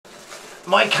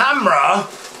my camera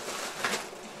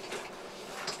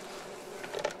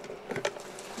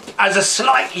has a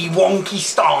slightly wonky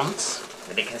stance,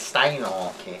 but it can stay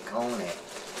like it, can't it?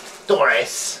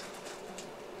 Doris,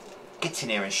 get in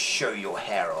here and show your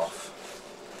hair off.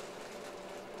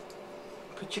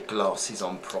 Put your glasses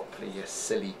on properly, you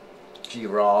silly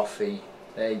giraffe.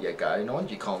 There you go. No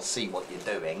wonder you can't see what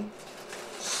you're doing.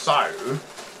 So,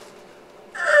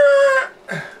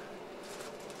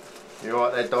 you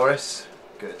alright there, Doris?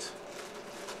 Good.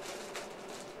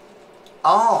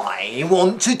 I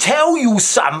want to tell you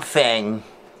something.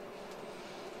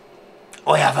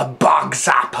 I have a bug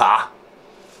zapper.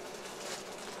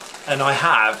 And I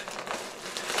have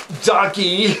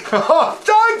Duggee.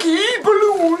 Duggee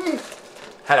balloon.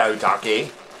 Hello,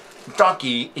 Duggee.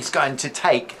 Duggee is going to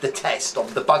take the test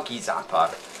of the buggy zapper.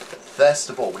 But first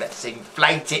of all, let's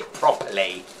inflate it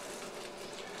properly.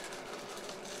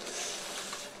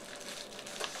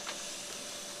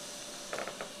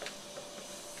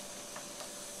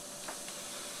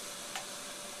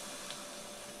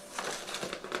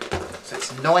 So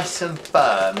it's nice and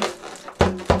firm.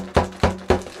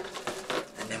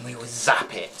 And then we will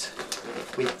zap it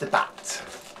with the bat.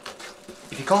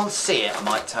 If you can't see it, I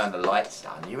might turn the lights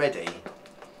down. You ready?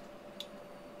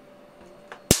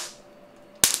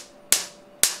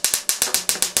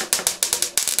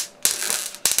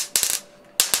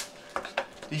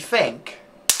 Do you think?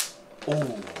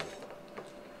 Ooh.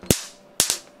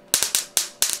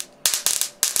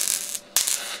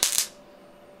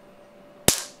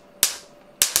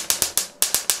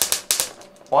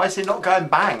 Why is it not going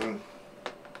bang?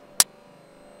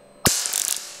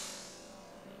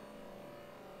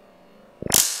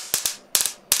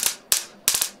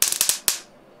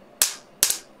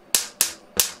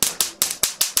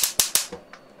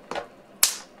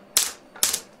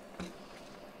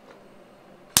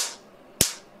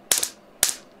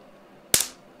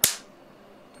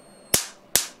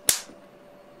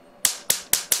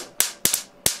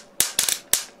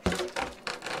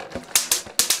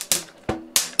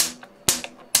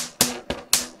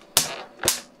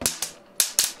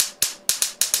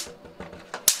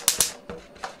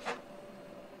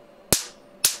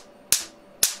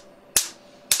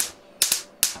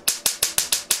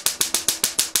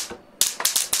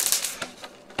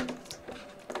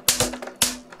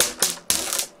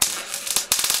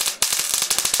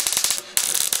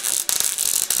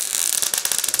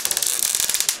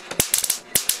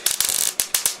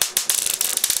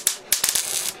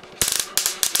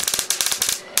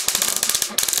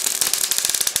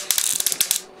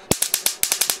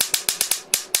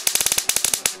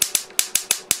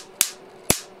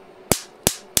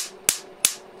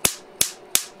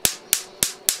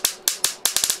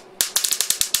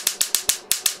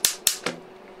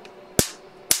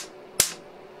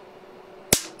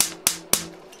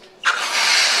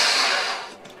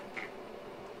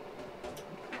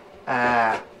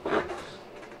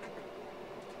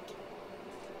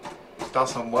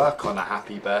 Doesn't work on a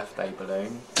happy birthday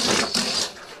balloon.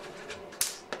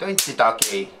 Don't you,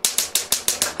 Duggee?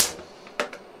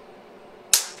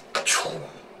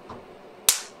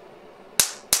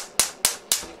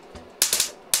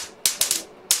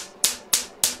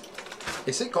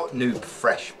 Has it got new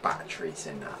fresh batteries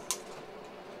in that?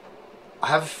 I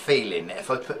have a feeling that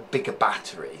if I put bigger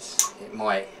batteries, it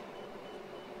might...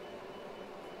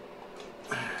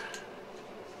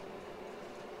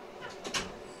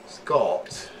 It's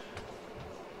got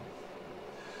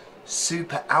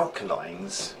super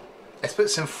alkalines. Let's put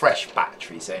some fresh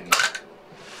batteries in.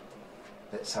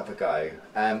 Let's have a go.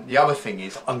 The other thing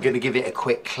is I'm going to give it a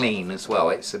quick clean as well.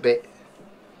 It's a bit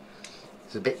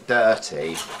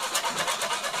dirty.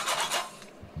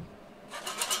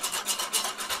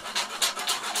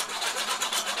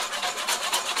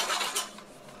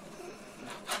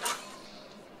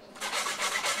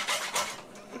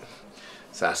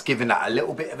 So that's giving that a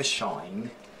little bit of a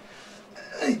shine.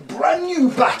 Brand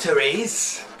new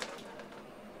batteries.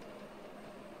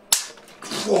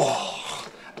 Whoa,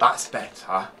 that's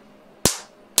better.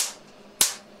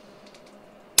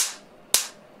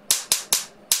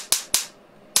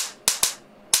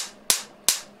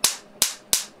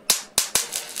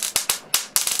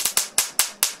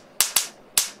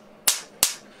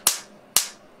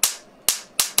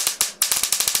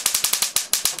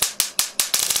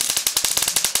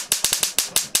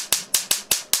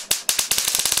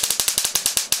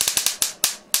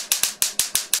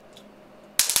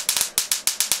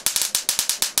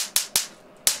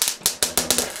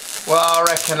 Well, I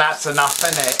reckon that's enough,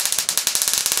 isn't it?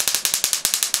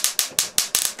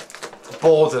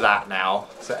 bored of that now.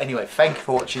 So anyway, thank you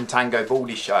for watching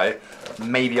Tangobaldy Show.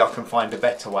 Maybe I can find a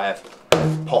better way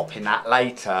of popping that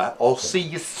later. I'll see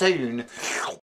you soon.